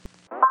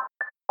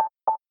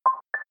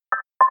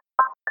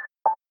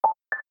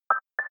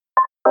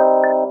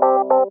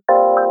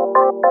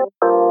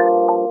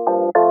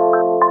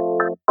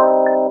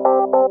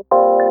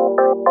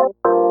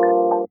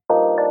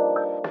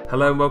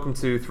Hello and welcome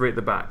to Three at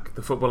the Back,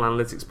 the football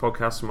analytics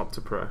podcast from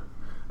OptaPro.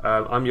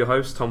 I'm your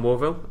host, Tom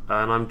Warville,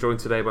 and I'm joined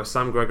today by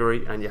Sam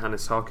Gregory and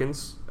Johannes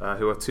Harkins,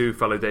 who are two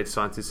fellow data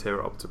scientists here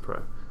at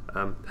OptaPro.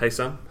 Hey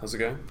Sam, how's it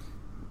going?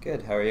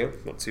 Good, how are you?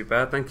 Not too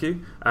bad, thank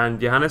you.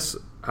 And Johannes,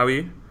 how are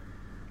you?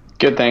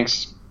 Good,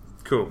 thanks.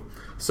 Cool.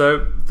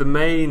 So the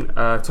main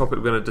topic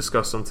we're going to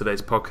discuss on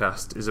today's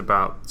podcast is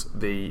about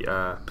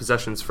the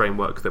possessions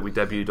framework that we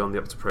debuted on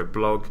the OptaPro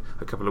blog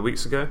a couple of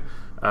weeks ago.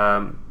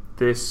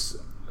 This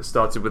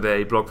started with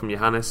a blog from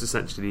Johannes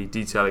essentially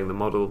detailing the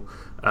model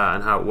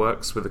and how it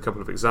works with a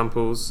couple of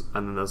examples,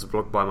 and then there's a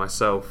blog by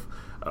myself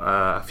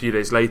a few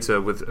days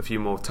later with a few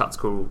more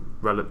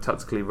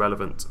tactically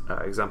relevant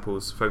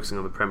examples focusing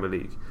on the Premier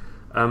League.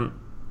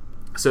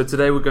 So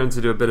today we're going to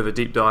do a bit of a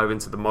deep dive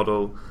into the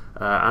model,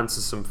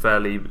 answer some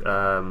fairly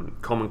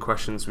common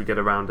questions we get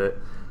around it,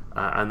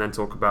 and then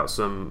talk about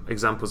some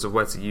examples of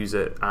where to use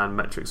it and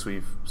metrics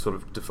we've sort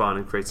of defined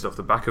and created off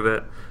the back of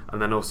it,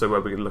 and then also where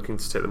we're looking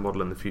to take the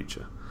model in the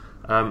future.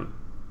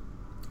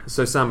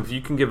 So Sam, if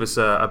you can give us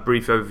a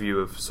brief overview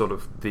of sort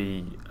of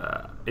the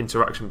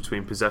interaction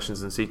between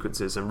possessions and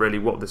sequences and really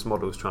what this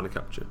model is trying to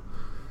capture.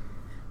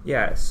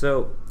 Yeah,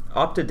 so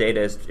Opta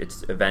data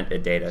it's event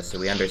data, so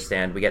we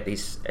understand we get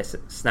these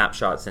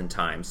snapshots in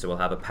time. So we'll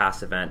have a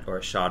pass event or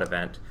a shot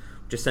event,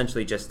 which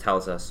essentially just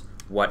tells us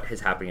what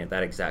is happening at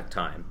that exact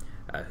time,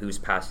 who's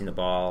passing the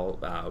ball,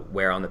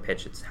 where on the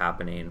pitch it's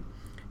happening.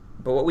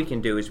 But what we can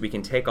do is we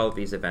can take all of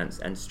these events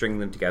and string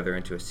them together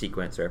into a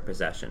sequence or a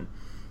possession.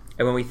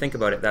 And when we think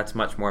about it, that's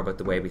much more about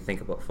the way we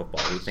think about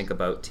football. We think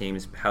about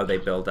teams, how they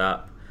build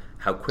up,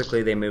 how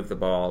quickly they move the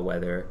ball,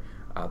 whether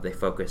they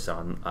focus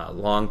on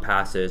long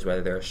passes,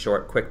 whether they're a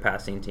short, quick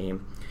passing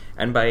team.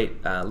 And by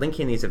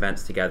linking these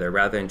events together,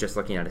 rather than just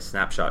looking at a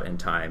snapshot in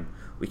time,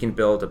 we can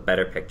build a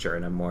better picture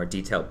and a more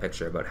detailed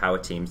picture about how a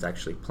team's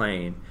actually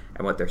playing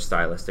and what their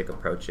stylistic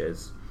approach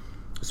is.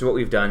 So what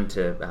we've done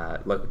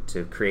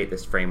to create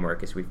this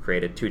framework is we've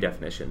created two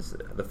definitions.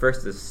 The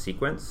first is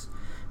sequence.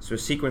 So a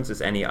sequence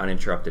is any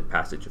uninterrupted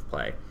passage of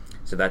play.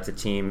 So that's a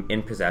team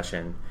in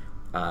possession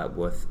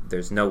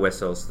there's no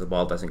whistles, so the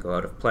ball doesn't go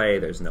out of play,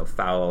 there's no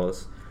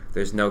fouls,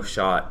 there's no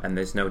shot, and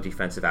there's no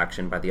defensive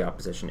action by the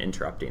opposition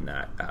interrupting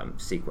that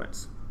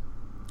sequence.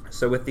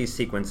 So with these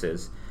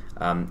sequences,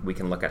 we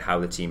can look at how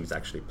the team is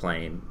actually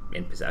playing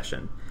in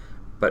possession.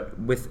 But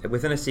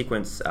within a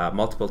sequence,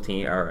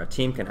 a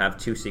team can have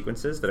two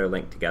sequences that are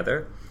linked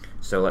together.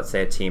 So let's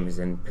say a team is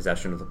in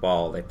possession of the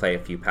ball, they play a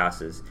few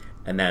passes,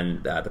 and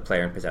then the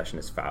player in possession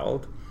is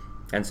fouled.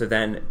 And so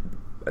then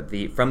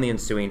from the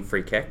ensuing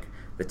free kick,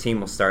 the team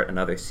will start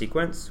another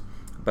sequence,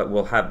 but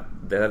we'll have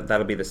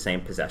that'll be the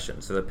same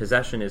possession. So the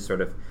possession is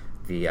sort of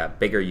the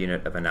bigger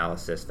unit of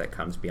analysis that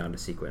comes beyond a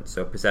sequence.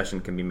 So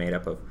possession can be made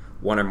up of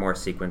one or more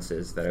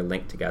sequences that are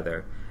linked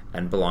together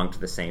and belong to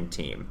the same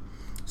team.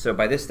 So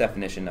by this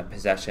definition, a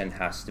possession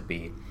has to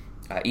be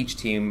each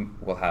team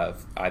will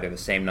have either the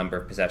same number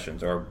of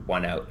possessions or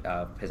one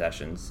out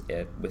possessions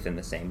within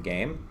the same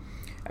game.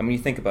 And when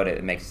you think about it,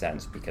 it makes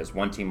sense because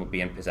one team will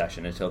be in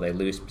possession until they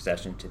lose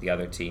possession to the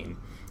other team,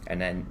 and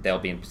then they'll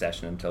be in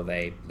possession until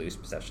they lose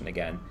possession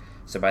again.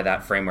 So by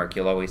that framework,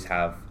 you'll always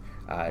have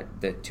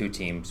the two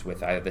teams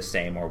with either the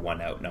same or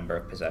one out number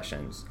of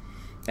possessions.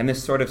 And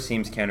this sort of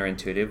seems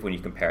counterintuitive when you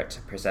compare it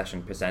to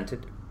possession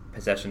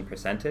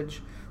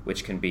percentage,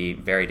 which can be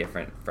very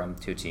different from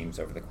two teams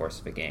over the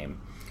course of a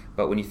game.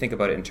 But when you think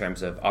about it in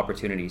terms of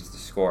opportunities to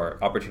score,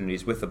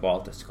 opportunities with the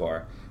ball to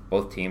score,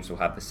 both teams will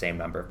have the same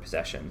number of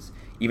possessions,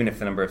 even if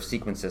the number of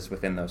sequences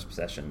within those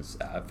possessions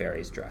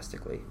varies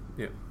drastically.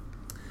 Yeah.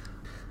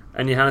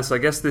 And Johannes, I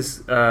guess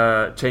this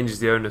changes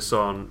the onus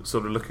on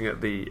sort of looking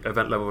at the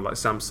event level, like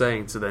Sam's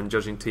saying, to then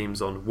judging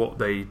teams on what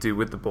they do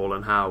with the ball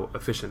and how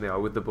efficient they are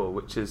with the ball,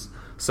 which is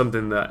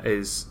something that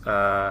is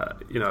a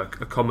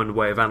common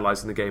way of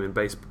analysing the game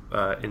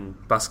in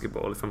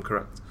basketball, if I'm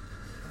correct.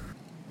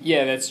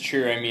 Yeah, that's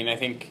true. I mean, I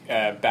think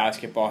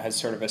basketball has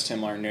sort of a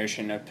similar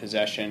notion of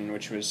possession,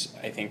 which was,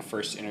 I think,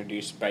 first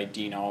introduced by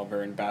Dean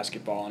Oliver in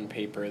Basketball on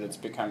Paper. That's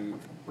become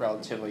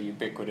relatively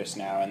ubiquitous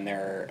now, and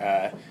there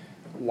are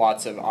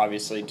lots of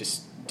obviously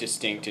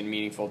distinct and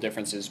meaningful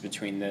differences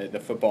between the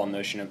football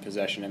notion of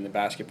possession and the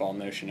basketball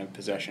notion of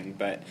possession.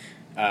 But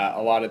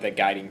a lot of the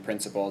guiding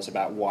principles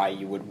about why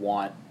you would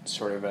want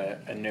sort of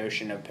a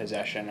notion of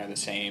possession are the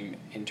same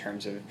in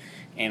terms of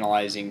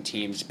analyzing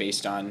teams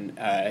based on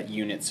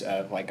units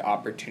of like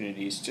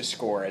opportunities to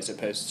score as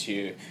opposed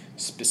to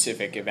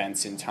specific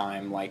events in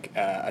time like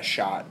a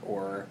shot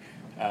or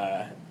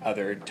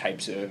other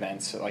types of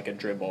events like a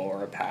dribble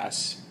or a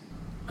pass.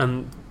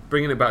 And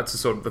bringing it back to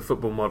sort of the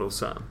football model,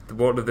 Sam,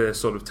 what are the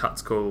sort of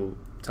tactical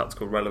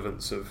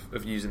relevance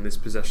of using this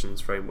possessions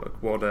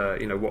framework? What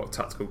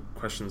tactical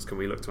questions can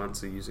we look to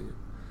answer using it?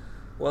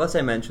 Well, as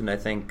I mentioned, I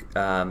think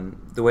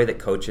the way that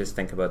coaches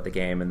think about the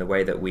game and the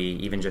way that we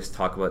even just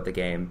talk about the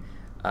game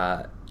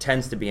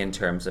tends to be in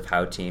terms of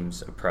how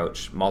teams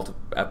approach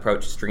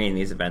stringing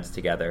these events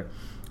together.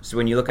 So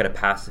when you look at a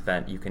pass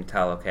event, you can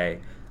tell, okay,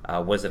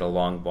 was it a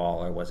long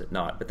ball or was it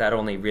not? But that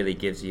only really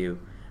gives you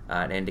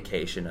an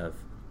indication of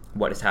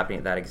what is happening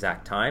at that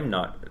exact time,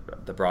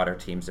 not the broader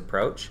team's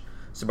approach.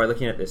 So by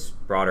looking at this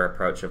broader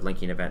approach of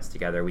linking events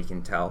together, we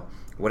can tell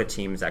what a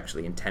team is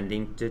actually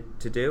intending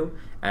to do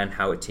and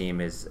how a team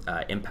is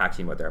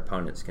impacting what their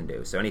opponents can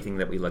do. So anything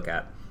that we look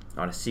at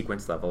on a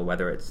sequence level,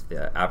 whether it's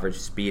the average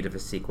speed of a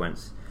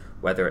sequence,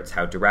 whether it's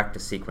how direct a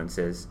sequence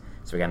is.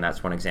 So again,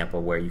 that's one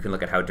example where you can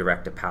look at how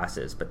direct a pass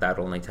is, but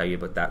that'll only tell you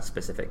about that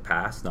specific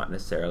pass, not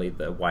necessarily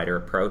the wider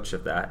approach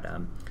of that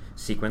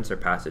sequence or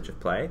passage of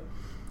play.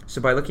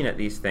 So by looking at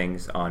these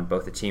things on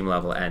both the team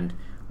level and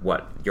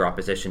what your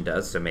opposition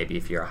does, so maybe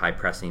if you're a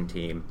high-pressing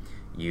team,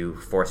 you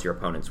force your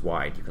opponents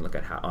wide. You can look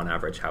at on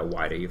average, how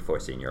wide are you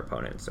forcing your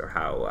opponents, or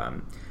how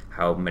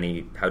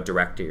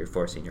direct are you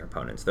forcing your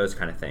opponents, those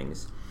kind of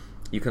things.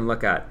 You can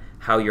look at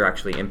how you're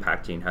actually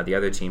impacting how the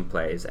other team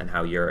plays and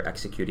how you're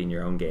executing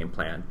your own game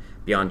plan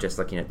beyond just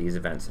looking at these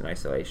events in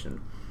isolation.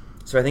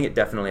 So I think it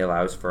definitely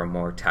allows for a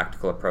more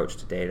tactical approach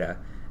to data,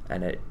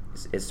 and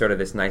it's sort of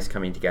this nice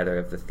coming together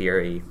of the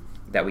theory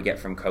that we get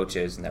from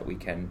coaches and that we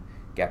can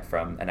get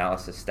from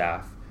analysis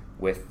staff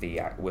with the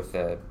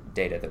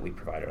data that we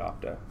provide at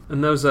Opta.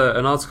 And there was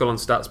an article on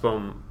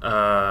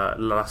StatsBomb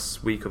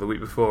last week or the week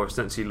before,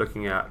 essentially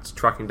looking at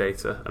tracking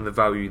data and the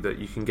value that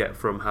you can get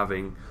from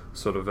having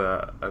sort of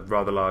a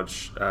rather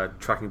large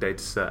tracking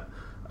data set.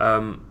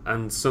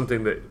 And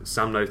something that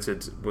Sam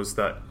noted was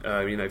that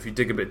if you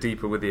dig a bit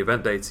deeper with the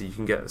event data, you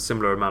can get a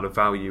similar amount of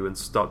value and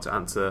start to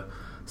answer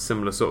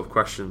similar sort of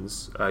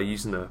questions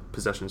using the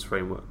possessions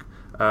framework.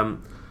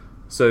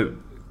 So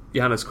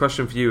Johannes,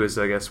 question for you is,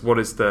 I guess, what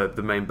is the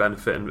main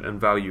benefit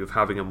and value of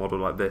having a model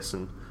like this,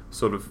 and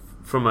sort of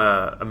from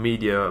a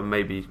media and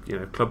maybe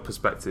club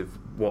perspective,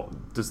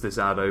 what does this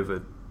add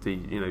over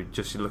the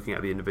just looking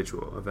at the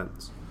individual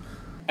events?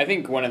 I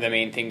think one of the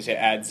main things it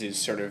adds is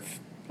sort of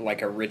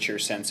like a richer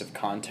sense of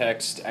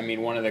context. I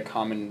mean, one of the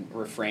common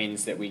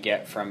refrains that we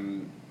get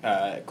from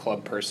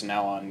club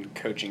personnel on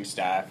coaching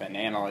staff and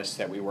analysts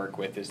that we work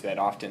with is that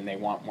often they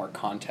want more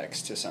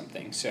context to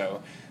something.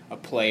 So a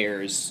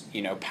player's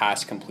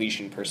pass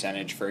completion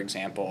percentage, for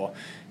example,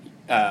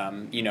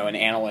 an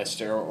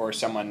analyst or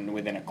someone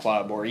within a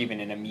club or even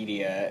in a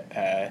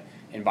media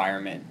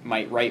environment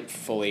might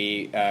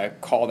rightfully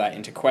call that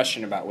into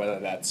question about whether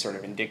that's sort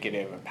of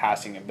indicative of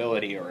passing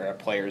ability or a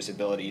player's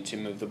ability to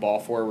move the ball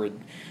forward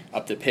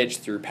up the pitch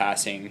through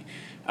passing.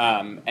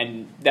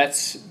 And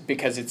that's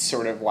because it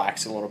sort of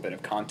lacks a little bit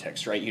of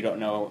context, right? You don't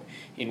know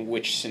in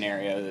which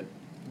scenario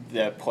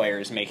the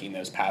players making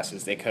those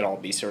passes. They could all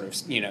be sort of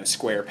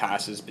square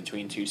passes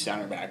between two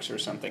center backs or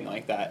something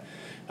like that.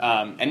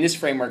 And this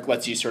framework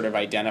lets you sort of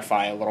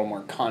identify a little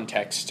more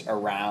context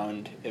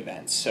around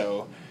events.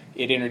 So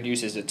it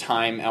introduces a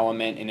time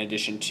element in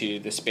addition to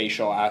the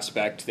spatial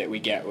aspect that we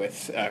get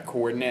with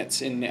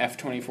coordinates in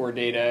F24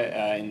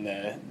 data in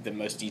the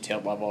most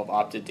detailed level of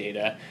Opta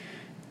data.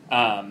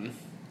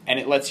 And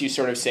it lets you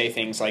sort of say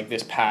things like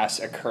this pass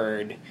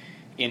occurred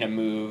in a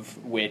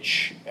move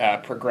which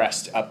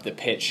progressed up the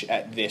pitch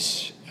at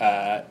this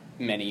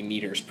many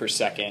meters per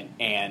second,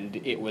 and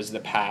it was the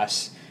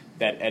pass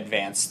that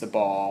advanced the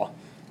ball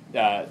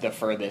the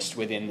furthest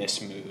within this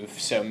move.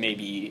 So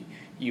maybe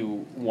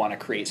you want to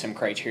create some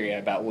criteria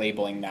about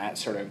labeling that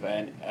sort of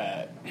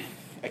a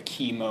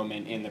key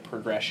moment in the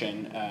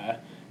progression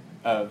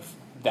of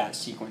that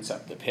sequence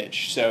up the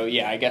pitch. So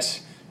yeah, I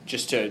guess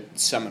just to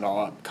sum it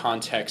all up,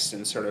 context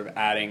and sort of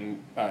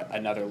adding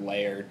another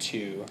layer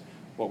to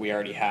what we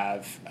already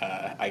have,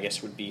 I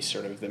guess would be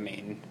sort of the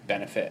main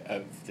benefit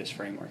of this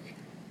framework.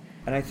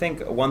 And I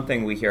think one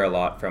thing we hear a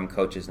lot from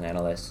coaches and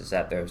analysts is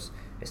that there's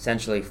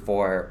essentially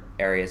 4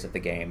 areas of the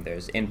game.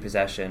 There's in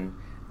possession,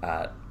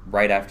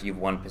 right after you've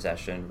won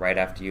possession, right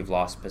after you've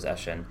lost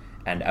possession,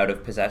 and out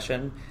of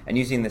possession. And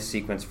using this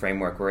sequence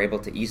framework, we're able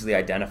to easily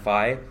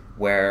identify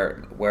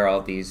where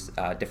all these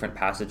different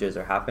passages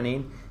are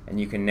happening, and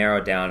you can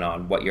narrow down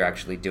on what you're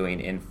actually doing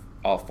in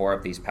all 4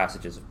 of these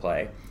passages of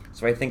play.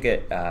 So I think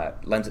it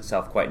lends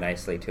itself quite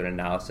nicely to an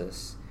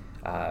analysis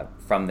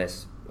from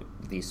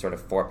these sort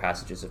of 4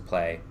 passages of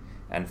play,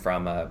 and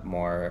from a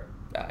more,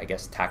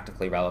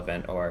 tactically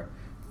relevant or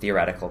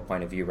theoretical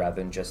point of view, rather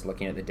than just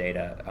looking at the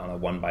data on a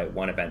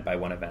one event by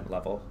one event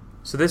level.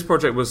 So this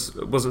project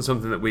wasn't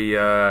something that we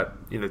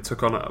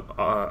took on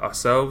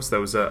ourselves. There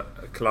was a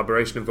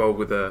collaboration involved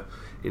with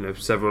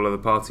several other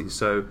parties.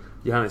 So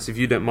Johannes, if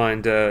you don't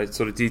mind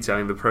sort of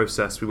detailing the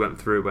process we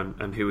went through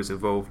and who was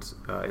involved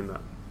in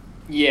that.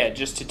 Yeah,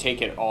 just to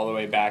take it all the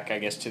way back, I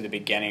guess, to the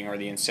beginning or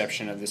the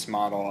inception of this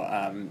model,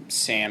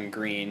 Sam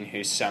Green,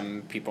 who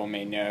some people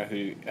may know,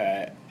 who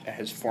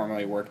has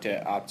formerly worked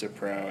at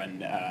OptaPro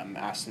and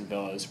Aston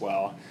Villa as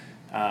well,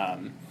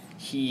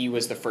 he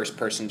was the first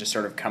person to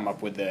sort of come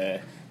up with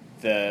the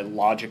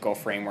logical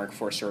framework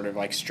for sort of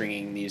like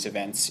stringing these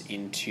events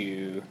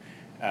into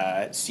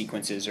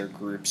sequences or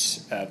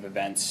groups of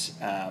events.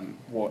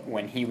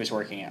 When he was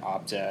working at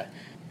Opta,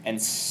 And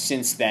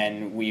since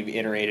then, we've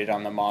iterated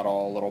on the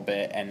model a little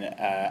bit, and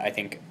I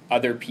think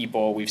other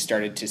people we've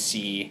started to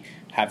see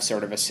have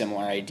sort of a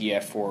similar idea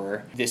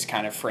for this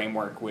kind of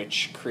framework,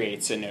 which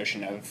creates a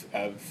notion of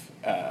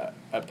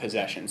a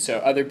possession. So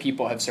other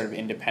people have sort of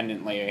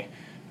independently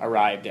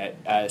arrived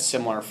at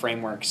similar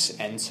frameworks,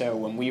 and so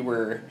when we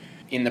were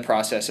in the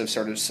process of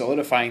sort of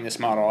solidifying this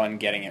model and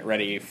getting it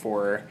ready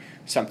for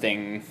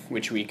something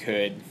which we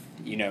could,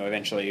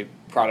 eventually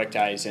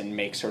productize and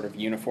make sort of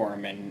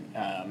uniform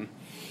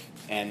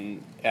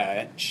and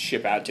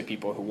ship out to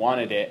people who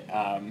wanted it,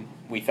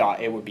 we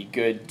thought it would be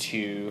good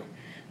to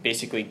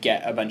basically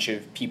get a bunch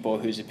of people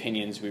whose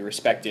opinions we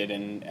respected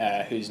and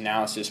whose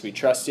analysis we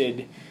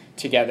trusted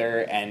together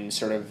and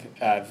sort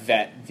of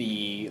vet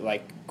the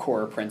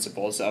core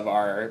principles of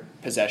our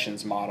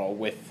possessions model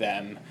with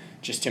them,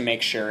 just to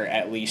make sure,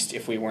 at least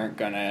if we weren't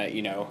gonna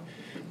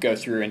go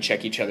through and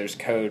check each other's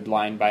code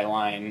line by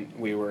line,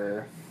 we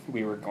were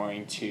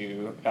going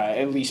to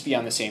at least be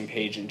on the same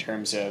page in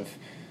terms of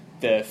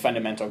the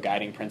fundamental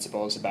guiding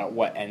principles about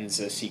what ends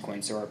a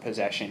sequence or a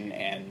possession,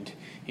 and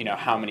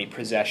how many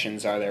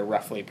possessions are there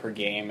roughly per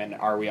game, and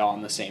are we all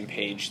on the same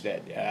page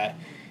that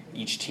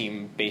each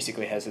team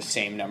basically has the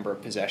same number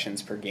of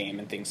possessions per game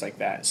and things like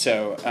that.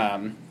 So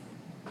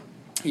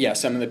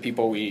some of the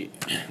people we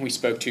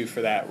spoke to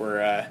for that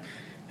were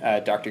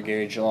Dr.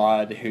 Gary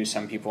Gilad, who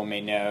some people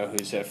may know,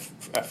 who's a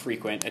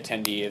frequent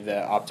attendee of the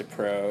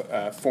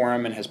OptaPro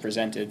forum and has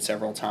presented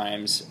several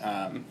times.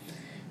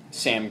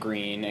 Sam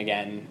Green,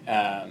 again.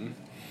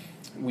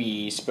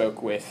 We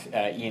spoke with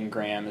Ian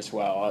Graham as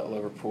well at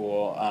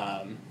Liverpool,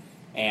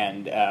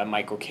 and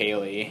Michael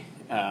Cayley,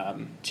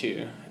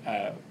 too,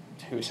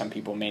 who some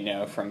people may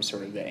know from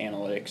sort of the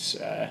analytics,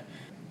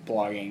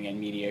 blogging, and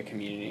media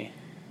community.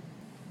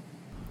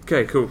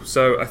 Okay, cool.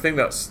 So I think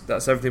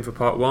that's everything for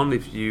part one.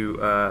 If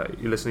you're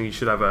listening, you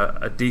should have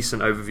a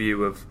decent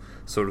overview of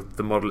sort of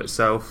the model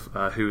itself,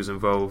 who is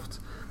involved,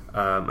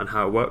 and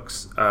how it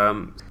works.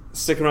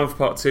 Stick around for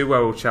part two,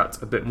 where we'll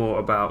chat a bit more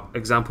about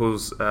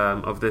examples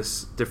of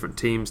this, different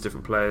teams,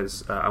 different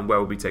players, and where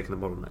we'll be taking the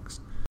model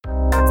next.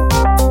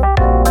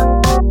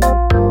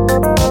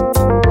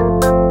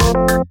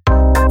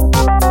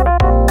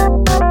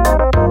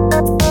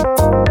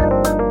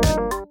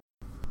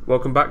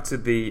 Welcome back to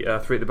the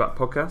Three at the Back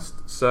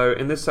podcast. So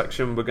in this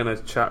section, we're going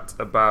to chat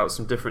about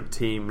some different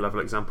team level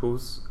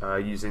examples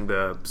using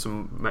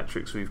some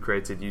metrics we've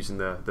created using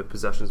the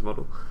possessions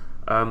model.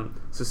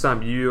 So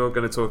Sam, you are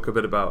going to talk a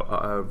bit about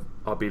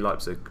RB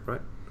Leipzig,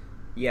 right?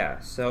 Yeah,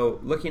 so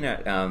looking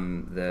at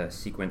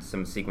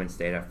some sequence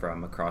data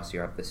from across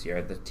Europe this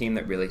year, the team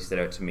that really stood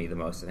out to me the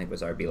most, I think,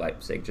 was RB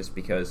Leipzig, just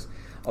because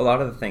a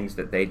lot of the things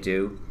that they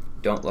do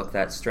don't look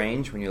that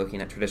strange when you're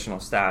looking at traditional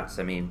stats.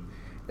 I mean,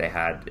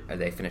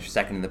 they finished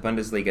second in the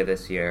Bundesliga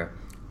this year,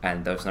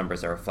 and those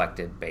numbers are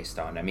reflected based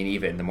on,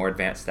 even the more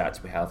advanced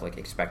stats we have, like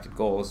expected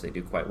goals, they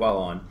do quite well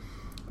on.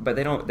 But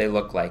they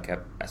look like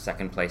a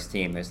second place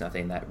team. There's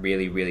nothing that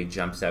really, really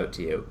jumps out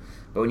to you.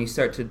 But when you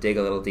start to dig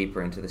a little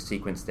deeper into the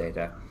sequence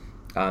data,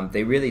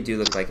 they really do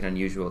look like an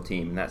unusual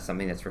team, and that's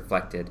something that's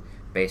reflected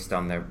based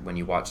on when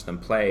you watch them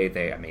play.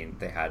 They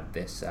had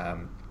this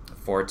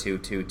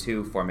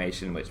 4-2-2-2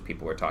 formation, which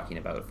people were talking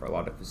about for a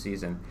lot of the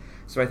season.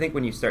 So I think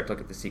when you start to look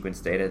at the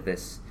sequence data,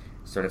 this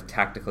sort of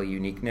tactical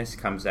uniqueness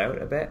comes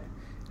out a bit.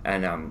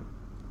 And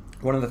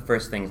one of the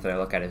first things that I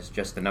look at is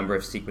just the number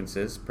of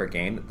sequences per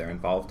game that they're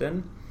involved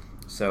in.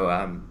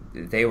 So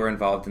they were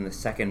involved in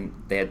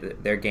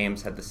their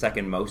games had the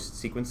second most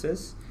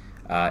sequences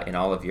in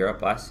all of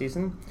Europe last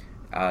season,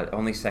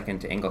 only second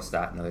to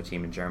Ingolstadt, another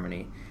team in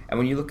Germany. And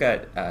when you look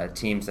at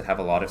teams that have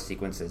a lot of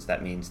sequences,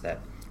 that means that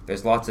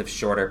there's lots of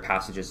shorter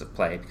passages of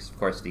play, because of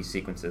course these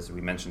sequences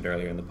we mentioned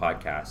earlier in the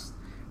podcast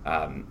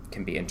are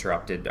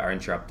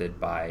interrupted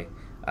by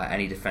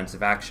any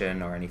defensive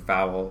action or any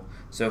foul.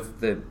 So if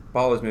the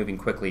ball is moving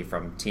quickly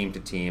from team to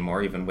team,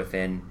 or even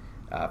within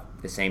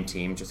the same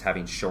team, just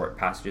having short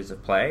passages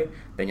of play,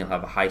 then you'll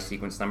have a high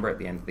sequence number at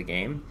the end of the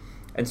game.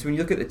 And so when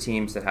you look at the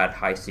teams that had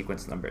high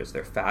sequence numbers,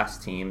 they're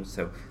fast teams.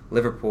 So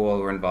Liverpool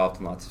were involved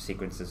in lots of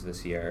sequences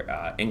this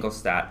year.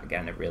 Ingolstadt,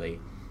 again, a really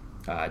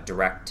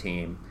direct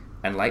team.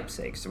 And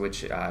Leipzig,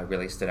 which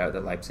really stood out,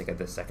 that Leipzig had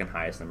the second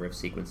highest number of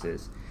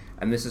sequences.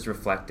 And this is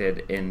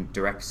reflected in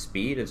direct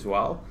speed as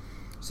well.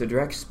 So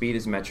direct speed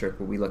is a metric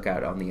where we look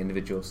at on the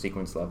individual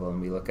sequence level,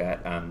 and we look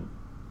at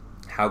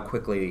how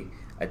quickly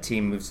a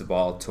team moves the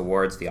ball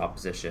towards the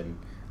opposition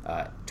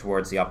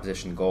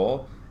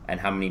goal,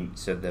 and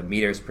so the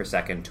meters per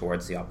second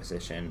towards the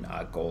opposition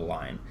goal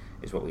line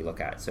is what we look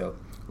at. So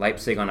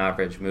Leipzig on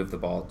average moved the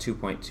ball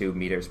 2.2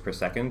 meters per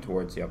second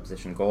towards the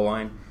opposition goal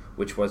line,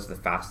 which was the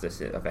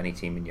fastest of any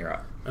team in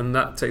Europe. And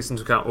that takes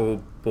into account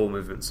all ball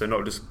movements, so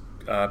not just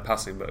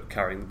passing, but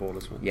carrying the ball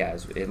as well. Yeah,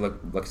 it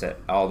looks at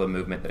all the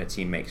movement that a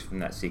team makes from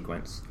that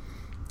sequence.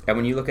 And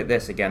when you look at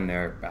this, again,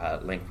 they're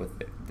linked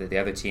with the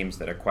other teams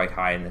that are quite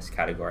high in this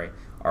category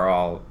are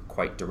all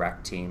quite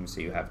direct teams.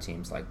 So you have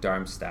teams like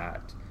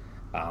Darmstadt,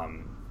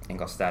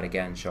 Ingolstadt,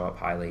 again, show up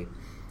highly.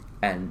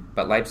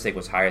 But Leipzig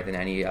was higher than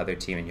any other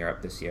team in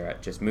Europe this year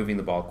at just moving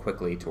the ball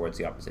quickly towards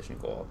the opposition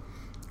goal,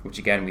 which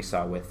again we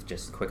saw with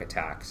just quick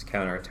attacks,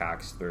 counter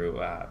attacks through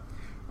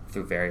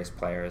various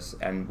players.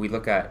 And when you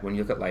look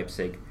at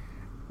Leipzig,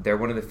 they're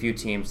one of the few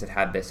teams that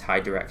had this high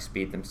direct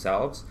speed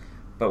themselves,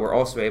 but were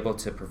also able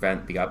to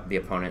prevent the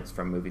opponents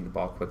from moving the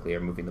ball quickly or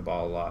moving the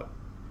ball a lot.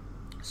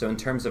 So in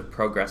terms of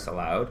progress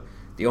allowed,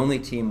 the only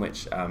team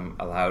which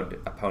allowed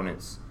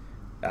opponents,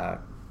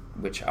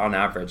 which on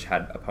average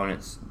had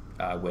opponents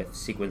with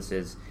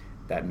sequences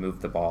that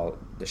moved the ball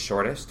the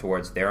shortest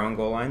towards their own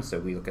goal line. So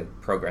we look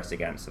at progress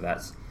again. So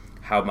that's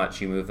how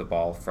much you move the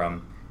ball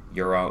from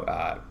your own,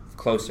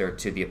 closer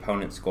to the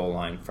opponent's goal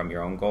line from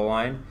your own goal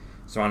line.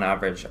 So on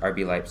average,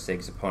 RB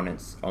Leipzig's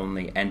opponents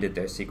only ended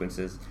their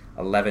sequences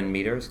 11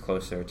 meters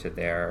closer to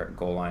their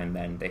goal line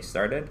than they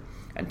started.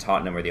 And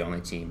Tottenham were the only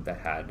team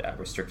that had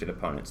restricted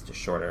opponents to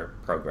shorter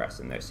progress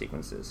in their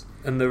sequences.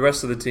 And the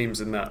rest of the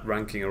teams in that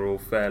ranking are all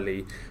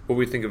fairly what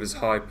we think of as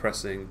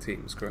high-pressing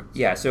teams, correct?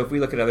 Yeah, so if we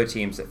look at other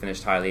teams that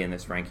finished highly in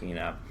this ranking,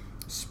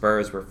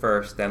 Spurs were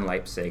first, then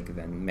Leipzig,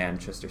 then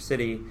Manchester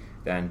City,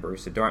 then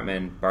Borussia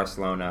Dortmund,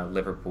 Barcelona,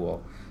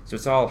 Liverpool. So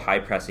it's all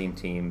high-pressing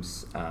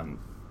teams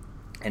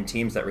and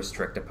teams that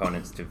restrict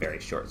opponents to very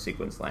short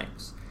sequence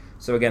lengths.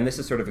 So again, this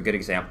is sort of a good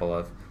example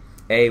of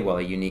a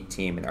unique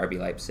team in RB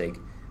Leipzig,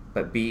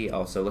 but B,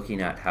 also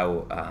looking at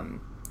how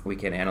we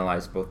can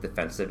analyze both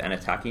defensive and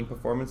attacking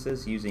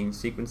performances using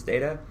sequence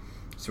data.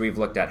 So we've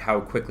looked at how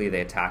quickly they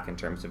attack in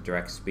terms of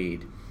direct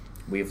speed.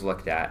 We've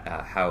looked at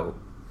how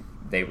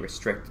they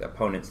restrict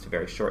opponents to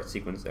very short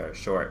sequence, or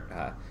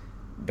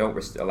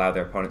don't allow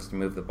their opponents to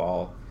move the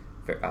ball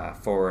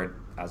forward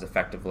as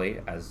effectively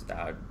as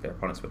their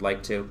opponents would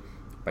like to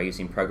by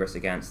using progress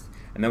against.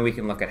 And then we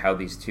can look at how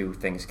these two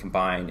things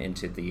combine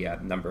into the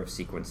number of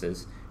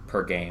sequences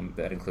per game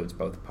that includes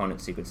both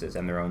opponent sequences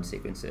and their own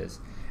sequences.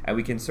 And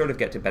we can sort of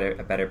get to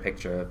a better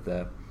picture of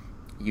the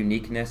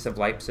uniqueness of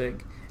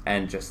Leipzig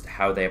and just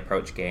how they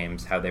approach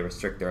games, how they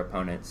restrict their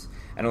opponents.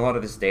 And a lot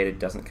of this data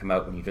doesn't come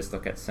out when you just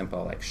look at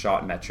simple like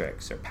shot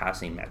metrics or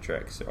passing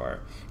metrics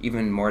or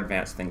even more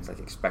advanced things like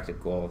expected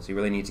goals. You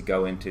really need to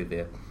go into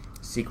the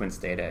sequence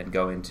data and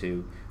go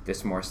into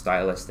this more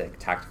stylistic,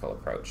 tactical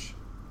approach.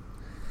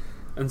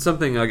 And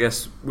something, I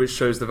guess, which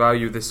shows the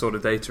value of this sort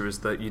of data is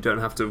that you don't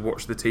have to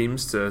watch the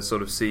teams to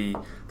sort of see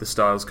the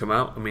styles come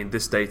out. I mean,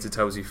 this data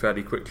tells you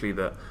fairly quickly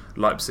that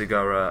Leipzig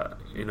are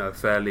a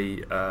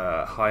fairly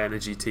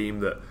high-energy team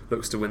that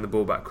looks to win the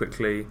ball back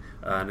quickly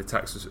and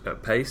attacks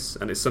at pace.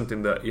 And it's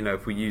something that,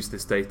 if we use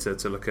this data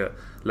to look at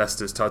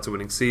Leicester's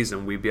title-winning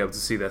season, we'd be able to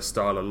see their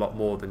style a lot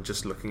more than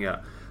just looking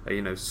at,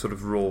 sort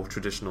of raw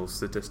traditional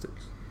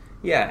statistics.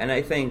 Yeah, and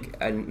I think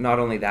not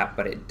only that,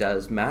 but it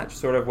does match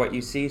sort of what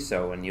you see.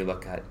 So when you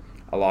look at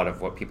a lot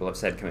of what people have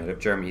said coming out of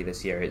Germany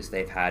this year is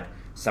they've had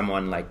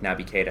someone like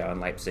Naby Keita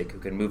on Leipzig who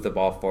can move the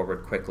ball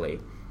forward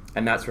quickly.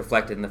 And that's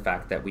reflected in the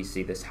fact that we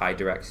see this high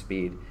direct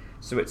speed.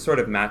 So it sort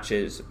of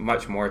matches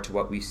much more to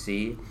what we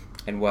see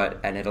and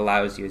it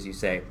allows you, as you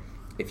say,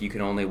 if you can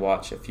only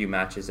watch a few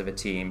matches of a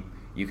team,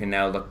 you can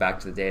now look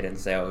back to the data and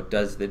say,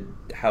 does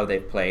how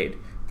they've played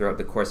throughout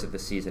the course of the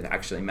season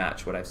actually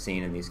match what I've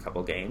seen in these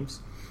couple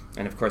games?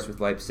 And of course with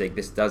Leipzig,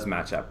 this does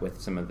match up with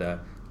some of the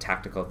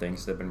tactical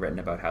things that have been written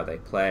about how they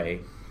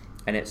play.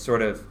 And it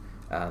sort of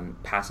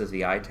passes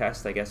the eye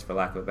test, I guess, for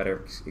lack of a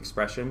better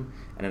expression.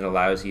 And it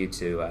allows you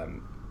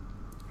to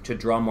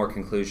draw more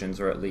conclusions,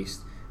 or at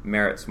least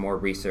merits more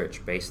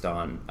research based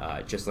on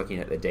just looking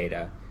at the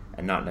data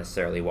and not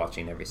necessarily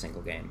watching every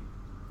single game.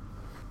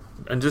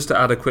 And just to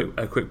add a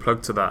quick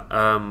plug to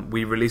that,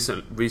 we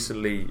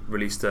recently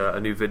released a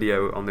new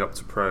video on the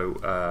Opta Pro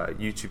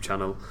YouTube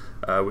channel,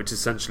 which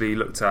essentially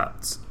looked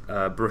at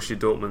Borussia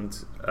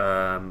Dortmund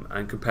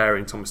and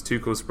comparing Thomas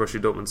Tuchel's Borussia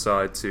Dortmund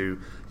side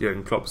to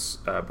Jurgen Klopp's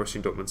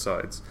Borussia Dortmund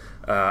sides,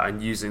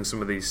 and using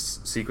some of these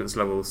sequence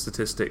level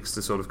statistics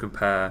to sort of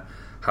compare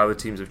how the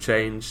teams have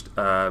changed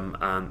and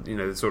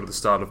sort of the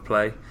style of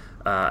play.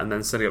 And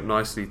then setting up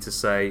nicely to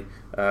say,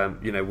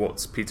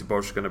 what's Peter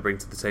Bosz going to bring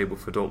to the table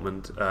for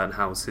Dortmund, and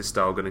how's his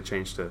style going to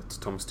change to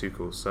Thomas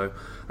Tuchel. So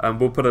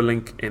we'll put a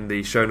link in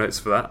the show notes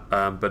for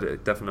that, but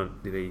it's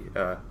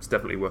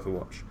definitely worth a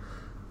watch.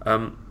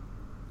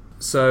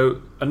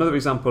 So another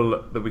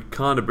example that we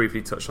kind of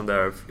briefly touched on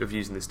there of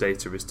using this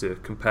data is to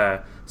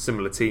compare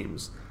similar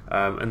teams.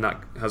 And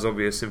that has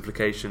obvious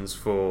implications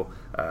for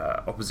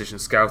opposition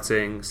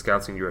scouting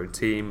your own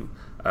team,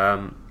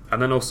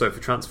 and then also for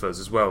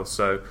transfers as well.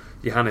 So,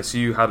 Johannes,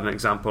 you had an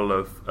example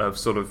of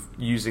sort of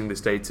using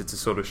this data to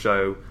sort of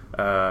show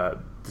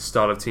the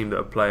style of team that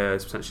a player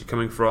is potentially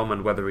coming from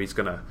and whether he's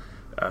going to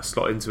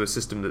slot into a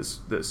system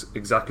that's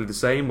exactly the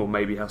same or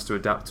maybe has to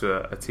adapt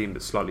to a team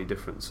that's slightly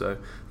different. So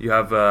you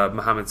have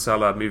Mohamed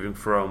Salah moving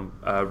from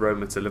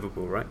Roma to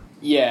Liverpool, right?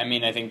 Yeah, I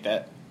mean, I think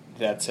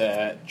that's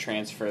a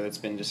transfer that's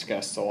been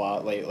discussed a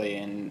lot lately,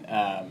 and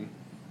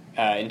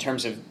in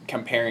terms of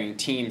comparing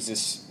teams,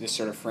 this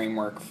sort of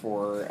framework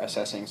for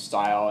assessing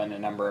style in a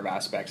number of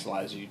aspects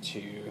allows you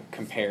to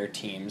compare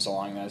teams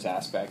along those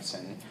aspects.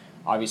 And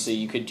obviously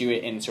you could do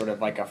it in sort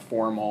of like a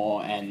formal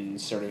and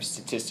sort of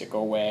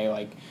statistical way,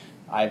 like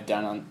I've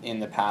done in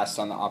the past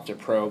on the Opta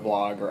Pro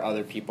blog, or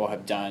other people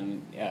have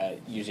done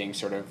using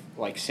sort of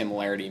like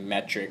similarity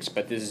metrics,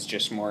 but this is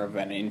just more of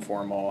an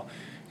informal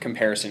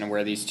comparison of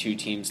where these two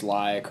teams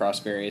lie across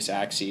various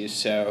axes.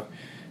 So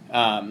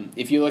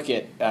if you look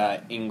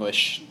at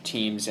English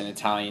teams and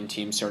Italian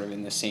teams sort of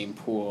in the same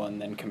pool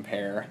and then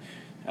compare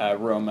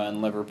Roma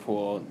and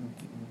Liverpool,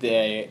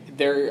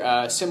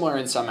 they're similar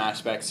in some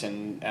aspects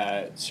and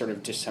sort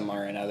of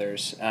dissimilar in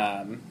others.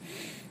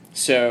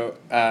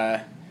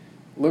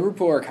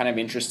 Liverpool are kind of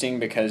interesting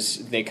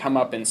because they come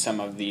up in some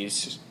of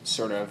these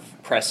sort of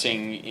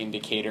pressing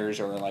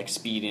indicators or like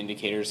speed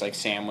indicators, like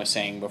Sam was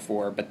saying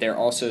before, but they're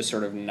also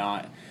sort of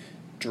not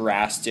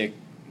drastic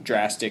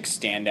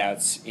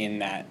standouts in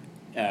that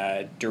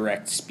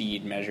direct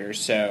speed measure.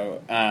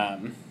 So,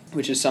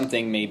 which is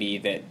something maybe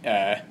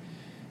that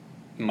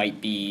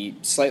might be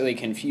slightly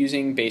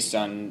confusing based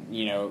on,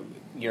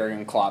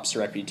 Jurgen Klopp's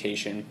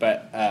reputation.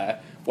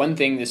 But one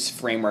thing this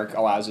framework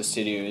allows us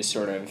to do is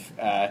sort of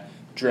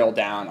drill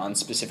down on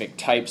specific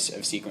types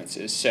of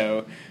sequences.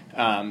 So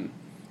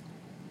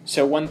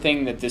one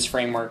thing that this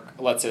framework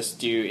lets us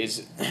do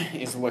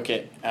is look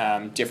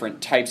at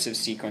different types of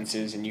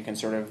sequences, and you can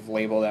sort of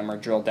label them or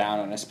drill down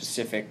on a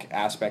specific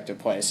aspect of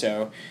play.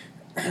 So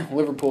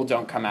Liverpool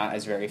don't come out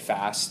as very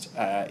fast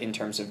in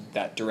terms of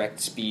that direct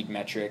speed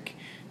metric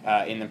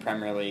in the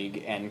Premier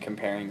League, and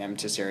comparing them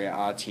to Serie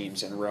A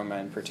teams and Roma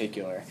in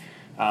particular.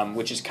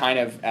 Which is kind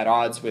of at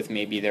odds with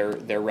maybe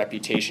their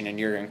reputation and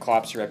Jurgen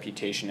Klopp's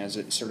reputation as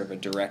a sort of a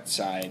direct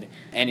side.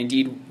 And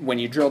indeed, when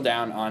you drill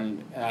down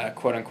on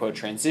quote-unquote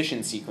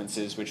transition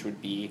sequences, which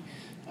would be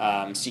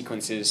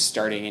sequences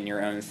starting in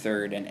your own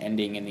third and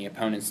ending in the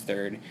opponent's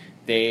third,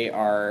 they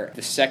are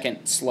the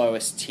second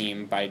slowest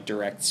team by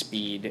direct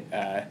speed,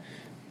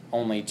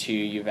 only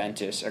to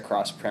Juventus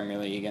across Premier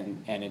League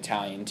and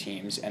Italian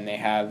teams, and they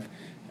have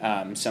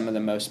some of the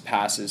most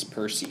passes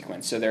per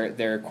sequence. So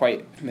they're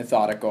quite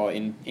methodical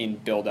in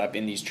build up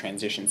in these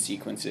transition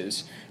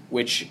sequences,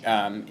 which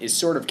is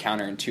sort of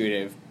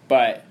counterintuitive,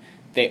 but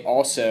they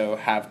also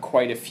have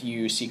quite a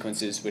few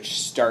sequences which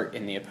start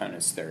in the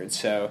opponent's third.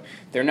 So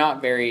they're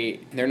not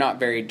very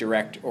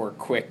direct or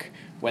quick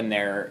when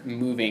they're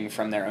moving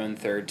from their own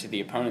third to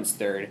the opponent's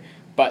third,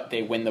 but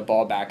they win the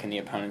ball back in the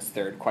opponent's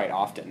third quite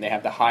often. They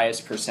have the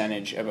highest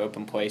percentage of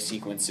open play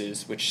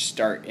sequences which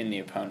start in the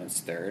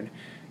opponent's third.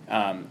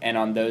 And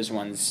on those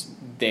ones,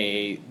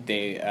 they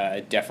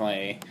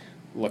definitely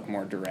look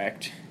more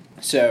direct.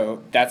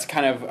 So that's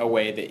kind of a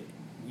way that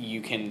you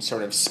can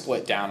sort of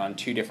split down on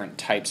two different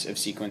types of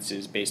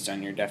sequences based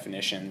on your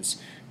definitions,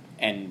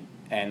 and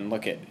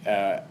look at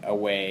a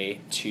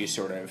way to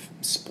sort of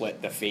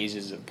split the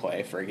phases of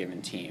play for a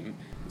given team.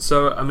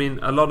 So, I mean,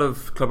 a lot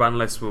of club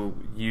analysts will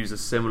use a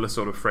similar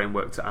sort of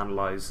framework to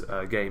analyse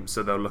games.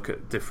 So they'll look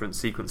at different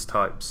sequence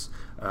types,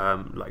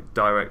 like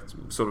direct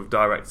 /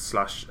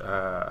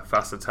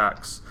 fast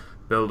attacks,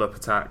 build-up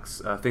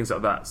attacks, things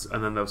like that.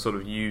 And then they'll sort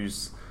of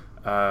use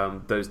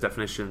those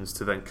definitions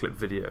to then clip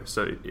video.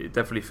 So it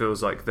definitely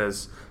feels like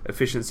there's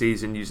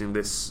efficiencies in using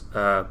this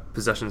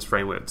possessions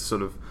framework to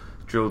sort of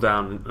drill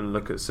down and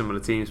look at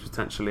similar teams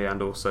potentially,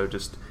 and also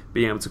just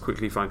being able to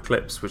quickly find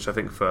clips, which I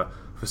think for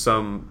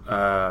some,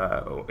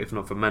 if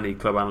not for many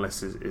club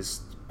analysts,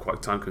 is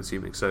quite time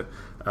consuming. So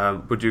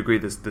would you agree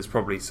there's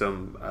probably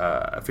some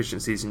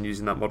efficiencies in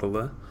using that model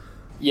there?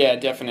 Yeah,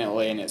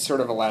 definitely, and it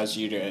sort of allows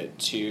you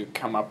to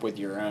come up with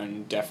your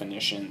own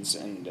definitions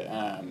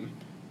and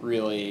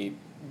really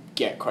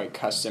get quite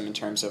custom in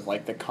terms of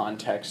like the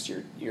context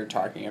you're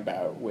talking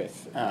about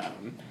with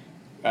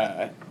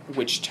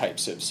which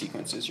types of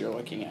sequences you're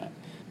looking at.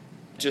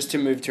 Just to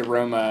move to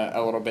Roma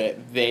a little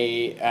bit,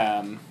 they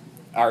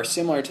are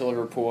similar to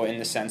Liverpool in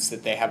the sense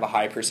that they have a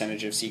high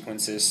percentage of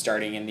sequences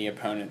starting in the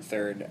opponent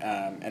third.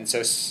 And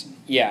so,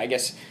 yeah, I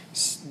guess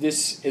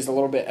this is a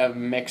little bit of a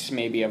mix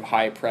maybe of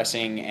high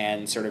pressing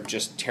and sort of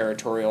just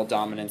territorial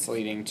dominance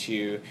leading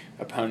to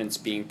opponents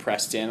being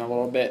pressed in a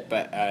little bit.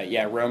 But,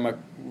 yeah, Roma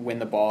win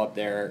the ball up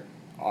there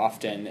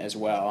often as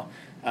well.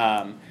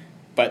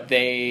 But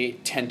they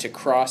tend to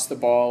cross the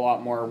ball a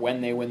lot more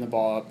when they win the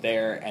ball up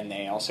there, and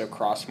they also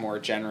cross more,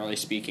 generally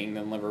speaking,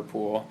 than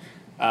Liverpool.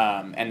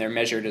 And they're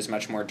measured as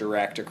much more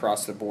direct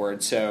across the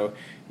board. So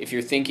if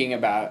you're thinking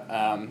about,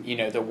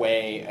 the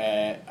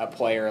way a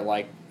player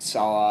like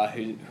Salah,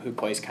 who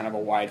plays kind of a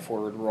wide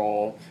forward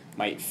role,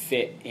 might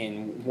fit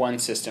in one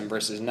system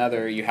versus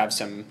another, you have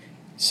some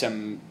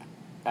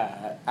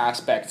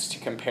aspects to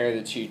compare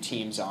the two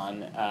teams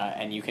on,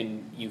 and you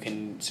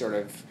can sort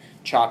of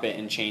chop it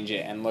and change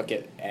it and look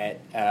at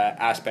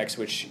aspects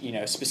which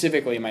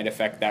specifically might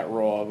affect that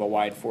role of a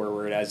wide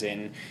forward, as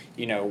in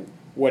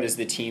what does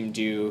the team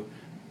do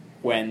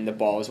when the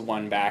ball is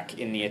won back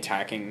in the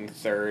attacking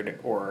third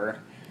or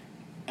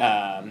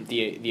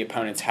the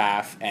opponent's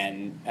half,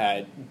 and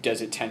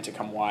does it tend to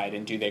come wide,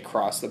 and do they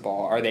cross the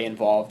ball? Are they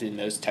involved in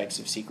those types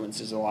of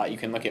sequences a lot? You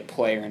can look at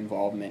player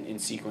involvement in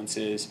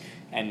sequences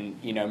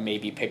and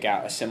maybe pick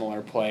out a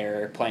similar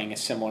player playing a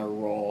similar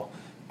role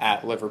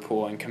at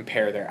Liverpool and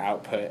compare their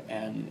output,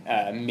 and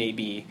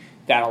maybe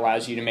that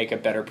allows you to make a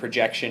better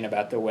projection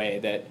about the way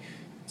that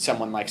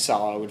someone like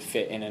Salah would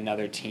fit in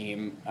another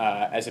team,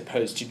 as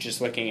opposed to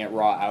just looking at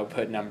raw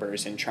output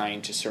numbers and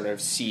trying to sort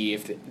of see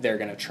if they're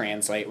going to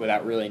translate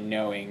without really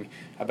knowing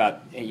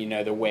about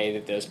the way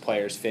that those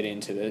players fit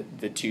into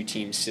the two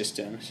team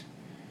systems.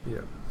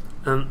 Yeah.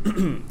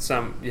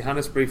 Sam,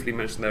 Johannes briefly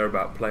mentioned there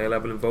about player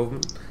level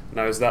involvement.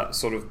 Now, is that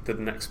sort of the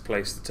next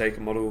place to take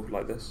a model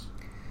like this?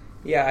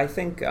 Yeah, I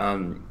think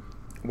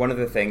one of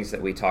the things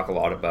that we talk a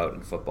lot about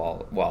in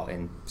football, well,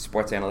 in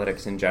sports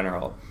analytics in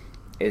general,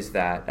 is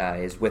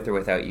with or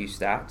without you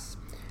stats.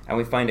 And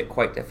we find it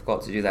quite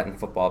difficult to do that in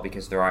football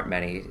because there aren't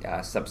many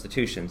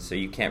substitutions, so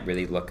you can't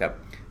really look up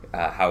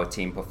how a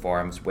team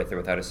performs with or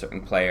without a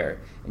certain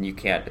player, and you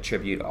can't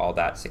attribute all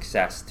that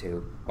success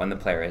to when the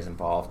player is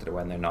involved or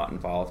when they're not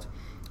involved.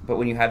 But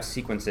when you have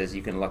sequences,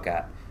 you can look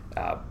at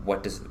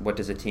what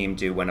does a team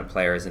do when a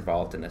player is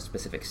involved in a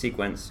specific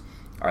sequence.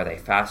 Are they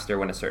faster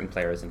when a certain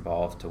player is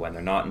involved to when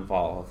they're not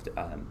involved?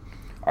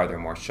 Are there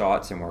more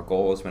shots and more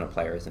goals when a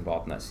player is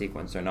involved in that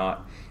sequence or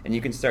not? And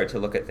you can start to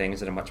look at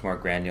things at a much more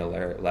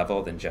granular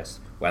level than just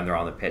when they're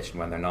on the pitch and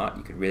when they're not.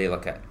 You could really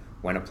look at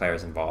when a player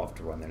is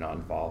involved or when they're not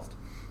involved.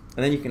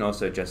 And then you can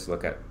also just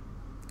look at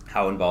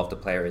how involved a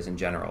player is in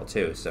general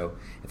too. So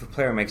if a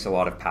player makes a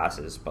lot of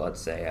passes, but let's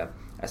say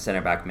a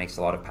center back makes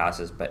a lot of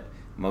passes, but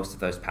most of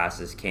those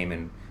passes came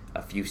in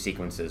a few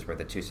sequences where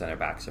the two center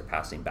backs are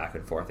passing back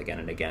and forth again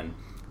and again,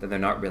 then they're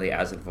not really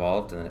as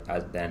involved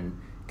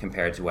then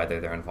compared to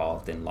whether they're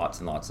involved in lots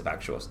and lots of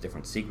actual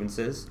different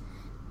sequences.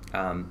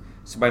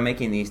 So by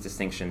making these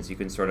distinctions, you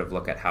can sort of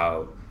look at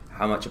how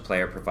much a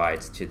player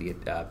provides to the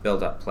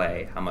build-up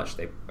play,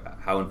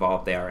 how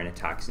involved they are in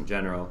attacks in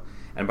general.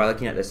 And by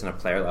looking at this on a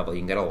player level,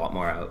 you can get a lot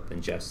more out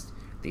than just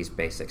these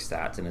basic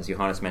stats. And as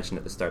Johannes mentioned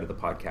at the start of the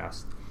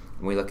podcast,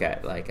 when we look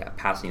at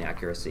passing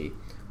accuracy,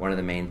 one of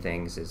the main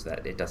things is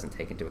that it doesn't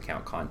take into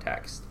account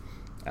context.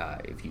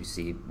 If you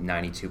see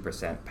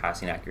 92%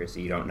 passing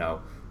accuracy, you don't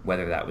know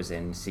whether that was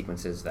in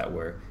sequences that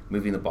were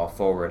moving the ball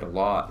forward a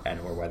lot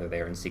or whether they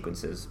were in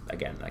sequences,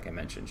 again, like I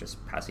mentioned,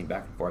 just passing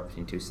back and forth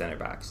between two center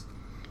backs.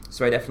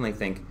 So I definitely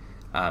think,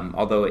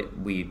 although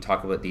we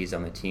talk about these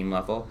on the team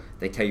level,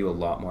 they tell you a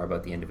lot more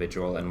about the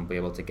individual, and we'll be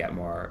able to get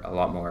a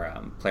lot more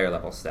player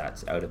level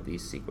stats out of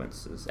these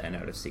sequences and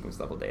out of sequence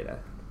level data.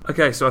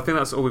 Okay, so I think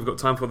that's all we've got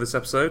time for this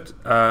episode.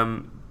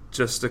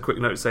 Just a quick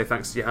note to say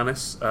thanks to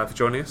Johannes for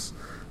joining us.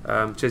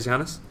 Cheers,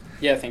 Johannes.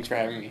 Yeah, thanks for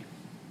having me.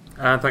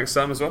 And thanks,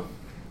 Sam, as well.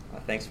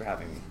 Thanks for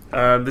having me.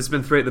 This has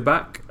been 3 at the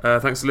Back.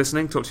 Thanks for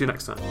listening. Talk to you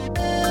next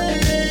time.